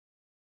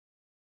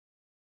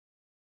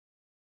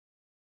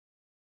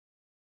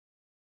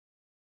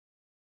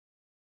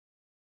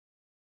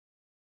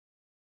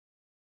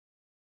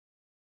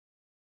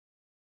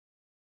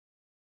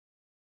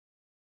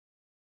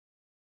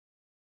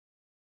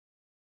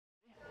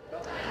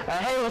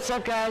Hey, what's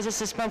up, guys?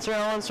 This is Spencer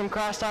Owens from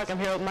CrossTalk. I'm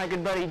here with my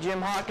good buddy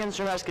Jim Hawkins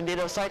from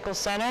Escondido Cycle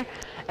Center,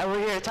 and we're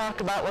here to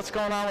talk about what's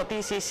going on with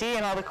ECC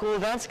and all the cool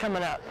events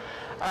coming up.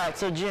 All right,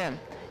 so Jim,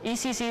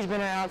 ECC has been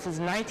around since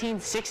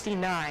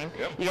 1969.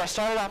 Yep. You guys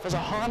started off as a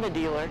Honda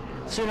dealer.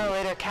 Sooner or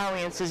later,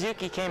 Cowie and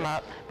Suzuki came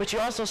up, but you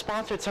also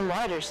sponsored some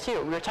riders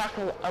too. We were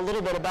talking a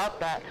little bit about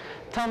that.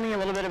 Tell me a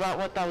little bit about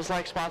what that was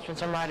like, sponsoring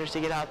some riders to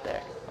get out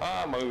there.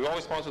 We've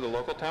always sponsored the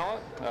local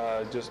talent.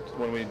 Just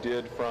when we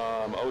did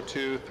from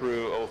 02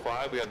 through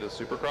 05, we had the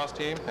Supercross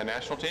team and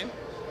national team,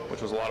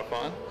 which was a lot of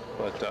fun,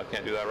 but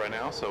can't do that right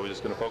now, so we're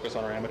just going to focus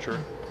on our amateur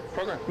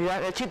program.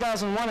 Yeah,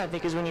 2001, I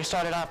think, is when you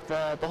started off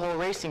the whole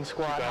racing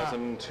squad.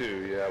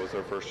 2002, yeah, it was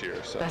our first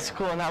year. So that's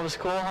cool, and that was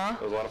cool, huh?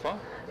 It was a lot of fun.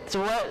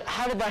 So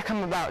how did that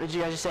come about? Did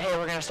you guys just say, hey,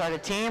 we're going to start a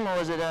team, or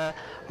was it a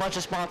bunch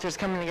of sponsors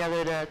coming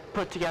together to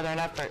put together an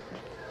effort?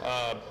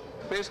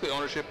 Basically,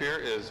 ownership here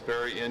is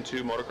very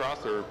into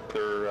motocross. They're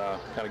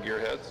kind of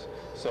gearheads,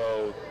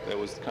 so it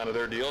was kind of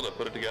their deal to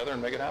put it together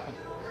and make it happen.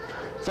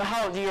 So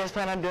how do you guys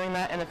plan on doing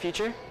that in the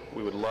future?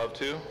 We would love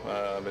to,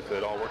 if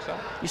it all works out.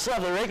 You still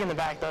have the rig in the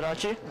back, though,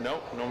 don't you?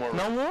 Nope, no more.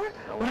 No more?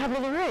 No what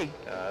happened to the rig?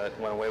 It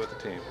went away with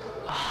the team.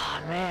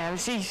 Oh, man. I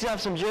see you still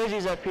have some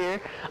jerseys up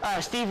here.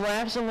 Steve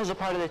Lamson was a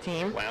part of the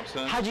team.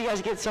 Lamson. How'd you guys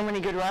get so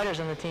many good riders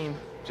on the team?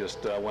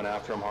 Just went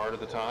after them hard at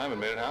the time and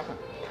made it happen.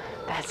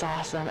 That's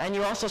awesome. And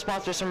you also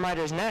sponsor some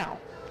riders now.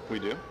 We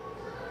do.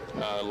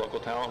 Local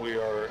talent, we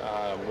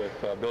are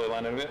with Billy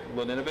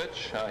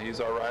Laninovich. He's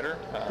our rider.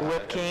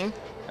 Whip King.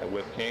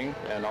 Whip King,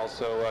 and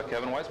also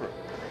Kevin Weisberg.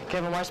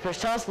 Kevin Weisberg.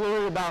 Tell us a little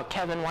bit about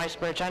Kevin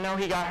Weisberg. I know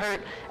he got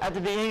hurt at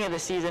the beginning of the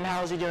season.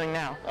 How is he doing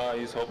now?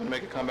 He's hoping to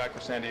make a comeback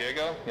for San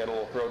Diego. He had a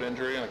little throat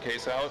injury and a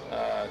case out,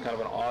 kind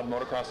of an odd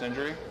motocross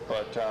injury,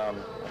 but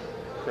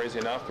crazy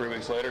enough, 3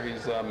 weeks later,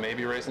 he's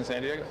maybe racing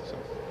San Diego. So.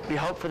 We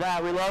hope for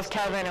that. We love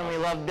Kevin and we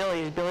love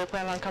Billy. Is Billy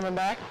planning on coming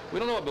back? We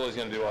don't know what Billy's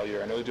going to do all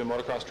year. I know he's doing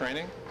motocross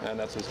training, and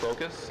that's his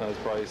focus. I'll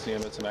probably see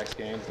him at some X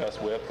Games,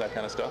 best whip, that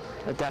kind of stuff.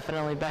 But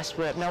definitely best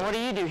whip. Now, what do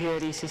you do here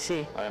at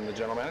ECC? I am the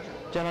general manager.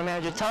 General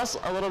manager. Tell us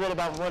a little bit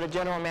about what a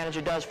general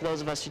manager does for those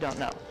of us who don't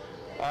know.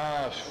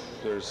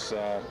 There's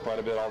quite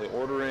a bit. All the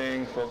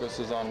ordering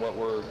focuses on what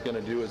we're going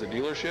to do as a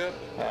dealership,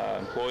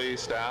 employees,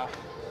 staff,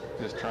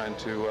 just trying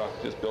to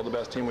just build the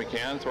best team we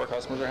can so our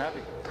customers are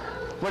happy.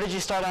 What did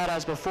you start out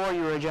as before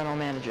you were a general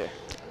manager?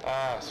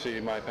 See,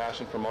 my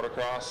passion for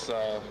motocross,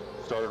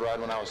 started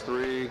riding when I was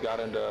 3, got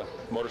into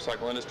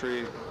motorcycle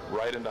industry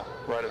right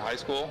at high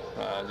school,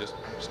 just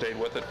stayed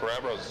with it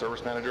forever. I was a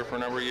service manager for a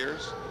number of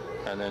years,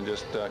 and then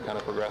just kind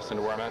of progressed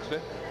into where I'm at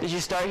today. Did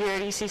you start here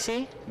at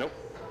ECC? Nope.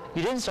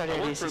 You didn't start here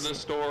at ECC? I worked for this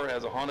store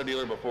as a Honda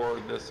dealer before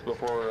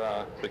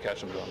the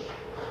Ketchum zone.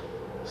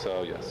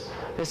 So yes.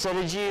 So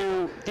did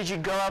you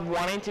grow up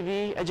wanting to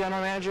be a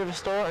general manager of a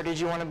store, or did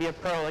you want to be a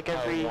pro like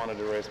every? I wanted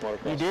to race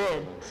motocross. You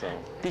did. So.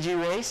 Did you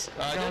race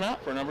growing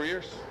up? For a number of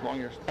years, long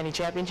years. Any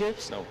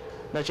championships? No.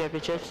 No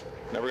championships?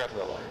 Never got to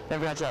that level.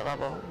 Never got to that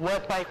level.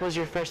 What bike was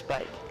your first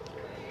bike?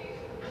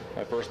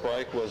 My first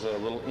bike was a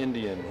little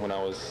Indian when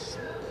I was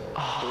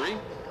 3.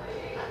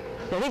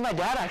 I think my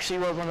dad actually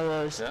rode one of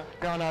those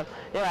growing up.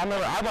 Yeah, I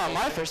remember I bought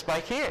my first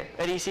bike here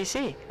at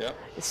ECC. Yeah.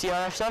 It's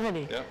CRF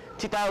 70. Yeah.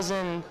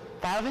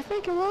 2005, I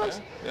think it was.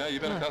 Yeah,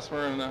 you've been a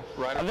customer and a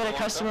rider. I've been a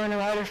customer and a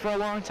rider for a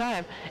long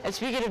time. And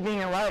speaking of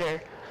being a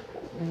rider,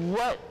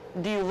 what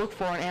do you look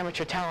for in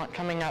amateur talent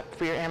coming up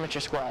for your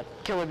amateur squad,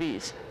 Killer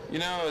Bees? You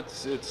know,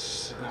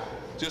 it's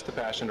just a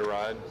passion to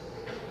ride.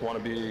 Want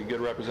to be a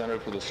good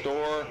representative for the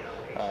store.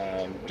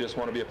 Just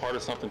want to be a part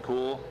of something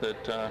cool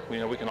that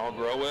we can all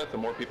grow with. The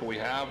more people we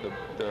have,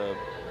 the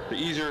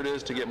easier it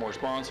is to get more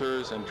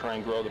sponsors and try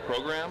and grow the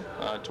program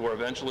to where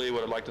eventually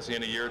what I'd like to see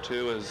in a year or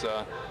two is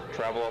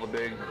travel all the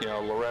big,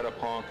 Loretta,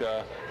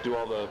 Ponca, do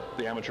all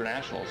the amateur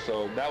nationals.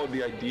 So that would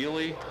be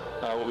ideally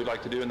what we'd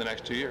like to do in the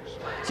next 2 years.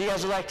 So you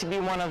guys would like to be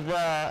one of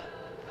the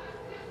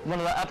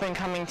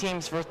up-and-coming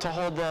teams to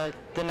hold the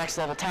next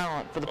level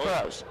talent for the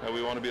pros? Yeah.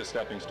 We want to be a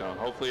stepping stone.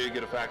 Hopefully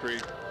get a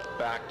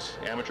factory-backed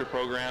amateur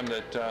program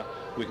that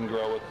we can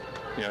grow with,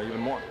 even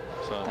more.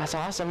 So that's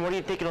awesome. What do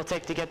you think it'll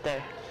take to get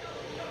there?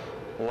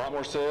 A lot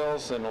more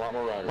sales and a lot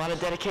more riders. A lot of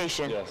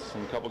dedication. Yes,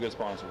 and a couple good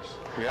sponsors.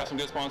 We have some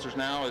good sponsors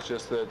now. It's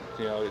just that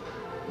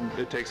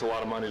it takes a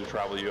lot of money to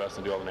travel the U.S.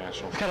 and do all the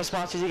nationals. What kind of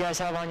sponsors do you guys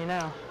have on you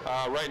now?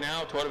 Right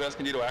now, Toyota of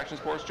Escondido Action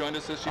Sports joined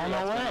us this year. Oh,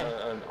 no way.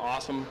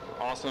 That's been an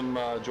awesome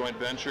joint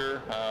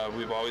venture.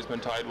 We've always been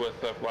tied with,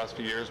 for the last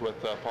few years,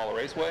 with Paula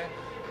Raceway.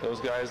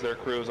 Those guys, their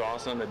crew is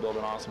awesome. They build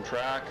an awesome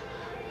track.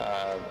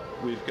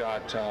 We've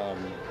got,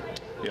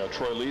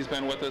 Troy Lee's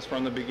been with us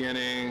from the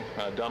beginning.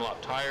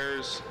 Dunlop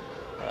Tires.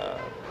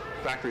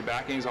 Factory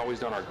Backing's always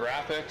done our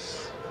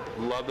graphics.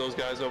 Love those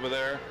guys over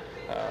there.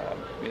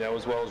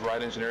 As well as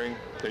Ride Engineering.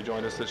 They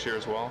joined us this year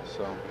as well.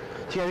 So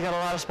you guys got a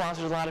lot of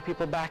sponsors, a lot of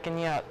people backing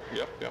you up.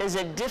 Yep. Is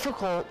it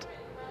difficult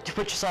to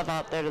put yourself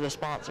out there to the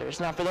sponsors?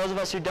 Now, for those of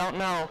us who don't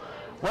know,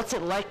 what's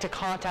it like to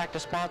contact the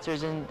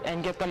sponsors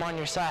and get them on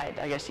your side,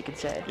 I guess you could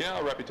say?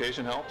 Yeah,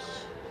 reputation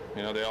helps.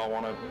 You know, they all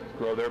want to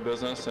grow their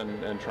business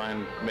and try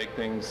and make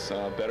things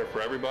better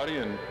for everybody,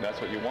 and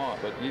that's what you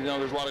want. But you know,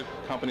 there's a lot of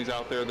companies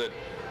out there that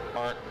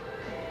aren't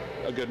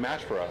a good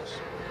match for us.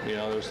 You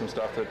know, there's some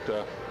stuff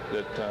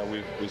that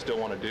we still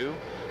want to do,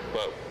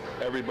 but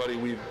everybody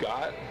we've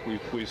got,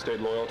 we've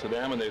stayed loyal to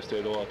them, and they've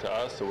stayed loyal to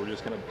us. So we're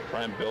just going to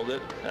try and build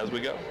it as we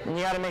go. And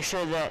you got to make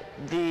sure that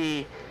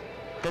the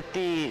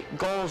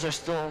goals are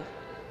still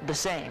the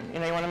same. You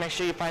know, you want to make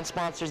sure you find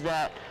sponsors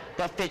that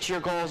fit your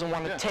goals and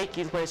want to take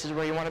you to places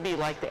where you want to be,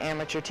 like the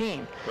amateur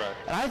team. Right.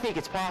 And I think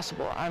it's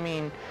possible. I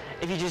mean,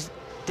 if you just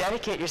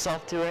dedicate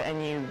yourself to it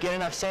and you get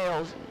enough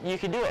sales, you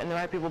can do it. And the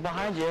right people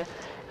behind you,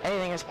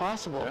 anything is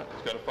possible. Yeah,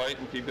 just got to fight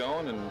and keep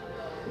going and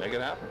make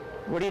it happen.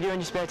 What do you do in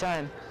your spare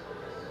time?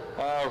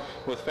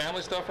 With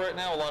family stuff right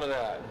now, a lot of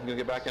that. I'm gonna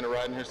get back into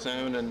riding here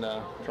soon and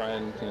try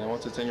and, you know,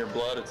 once it's in your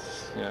blood,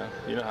 it's,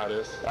 you know how it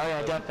is. Oh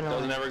yeah, definitely.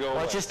 Doesn't ever go away.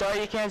 Once you start,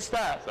 you can't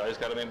stop. So I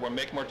just got to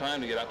make more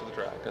time to get out to the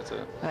track. That's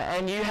it.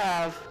 And you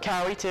have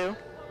Cowie too.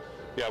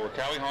 Yeah, we're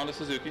Cowie, Honda,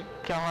 Suzuki.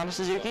 Cowie, Honda,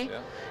 Suzuki.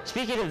 Yeah.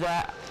 Speaking of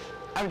that,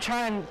 I'm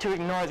trying to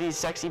ignore these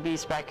sexy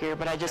beasts back here,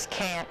 but I just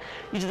can't.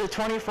 These are the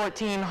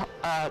 2014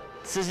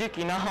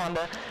 Suzuki, not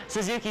Honda,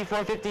 Suzuki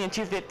 450 and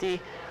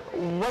 250.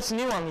 What's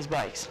new on these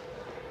bikes?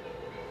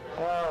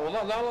 Well,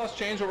 not a lot's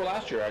changed over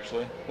last year,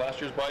 actually. Last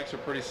year's bikes are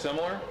pretty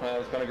similar.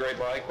 It's been a great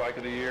bike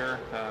of the year.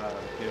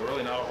 You know,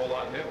 really not a whole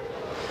lot new.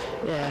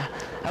 Yeah.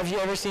 Have you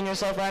ever seen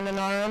yourself riding an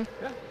RM?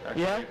 Yeah,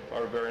 actually, yeah?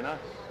 Are very nice.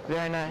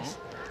 Very nice.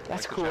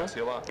 That's like cool. The chassis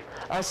a lot.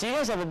 So you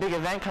guys have a big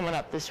event coming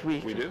up this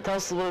week. We do. Tell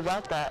us a little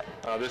about that.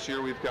 This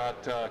year we've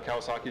got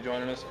Kawasaki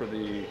joining us for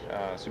the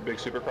big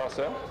Supercross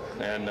sale,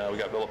 and we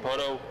got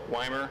Villapoto,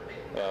 Weimer,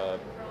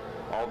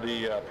 all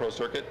the Pro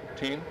Circuit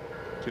team.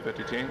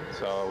 250 team.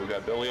 So we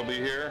got Billy will be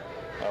here,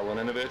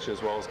 Leninovich,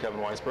 as well as Kevin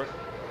Weisbrook,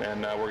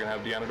 and we're going to have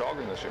Deanna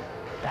Dahlgren this year.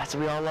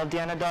 We all love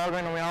Deanna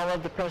Dahlgren, and we all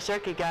love the Pro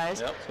Circuit guys.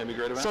 Yep, it's going to be a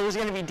great event. So there's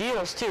going to be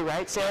deals too,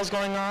 right? Sales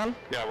going on?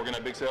 Yeah, we're going to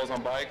have big sales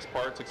on bikes,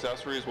 parts,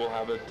 accessories. We'll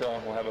have it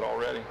all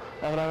ready.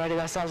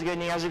 That sounds good.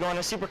 And you guys are going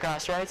to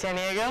Supercross, right? San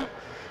Diego? Yep.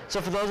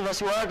 So for those of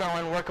us who are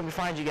going, where can we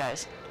find you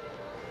guys?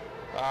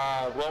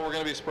 Well, we're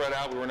going to be spread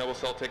out. We weren't able to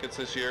sell tickets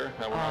this year.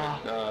 We're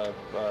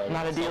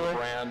not a dealer?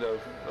 Brand of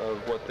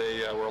what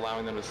they were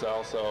allowing them to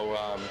sell. So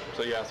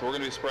yeah, so we're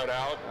going to be spread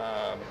out,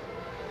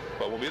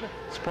 but we'll be there.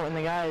 Supporting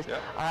the guys.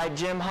 Yep. All right,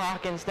 Jim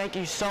Hawkins, thank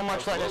you so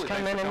much for letting us come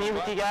Thanks in and meet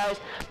with you guys.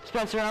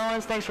 Spencer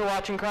Owens, thanks for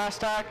watching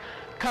CrossTalk.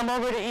 Come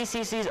over to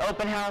ECC's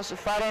open house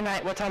Friday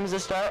night. What time does it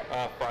start?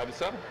 5 to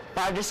 7.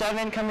 5 to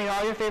 7. Come meet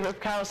all your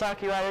favorite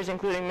Kawasaki riders,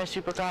 including Miss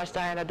Supercross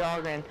Deanna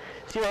Dahlgren.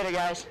 See you later,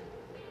 guys.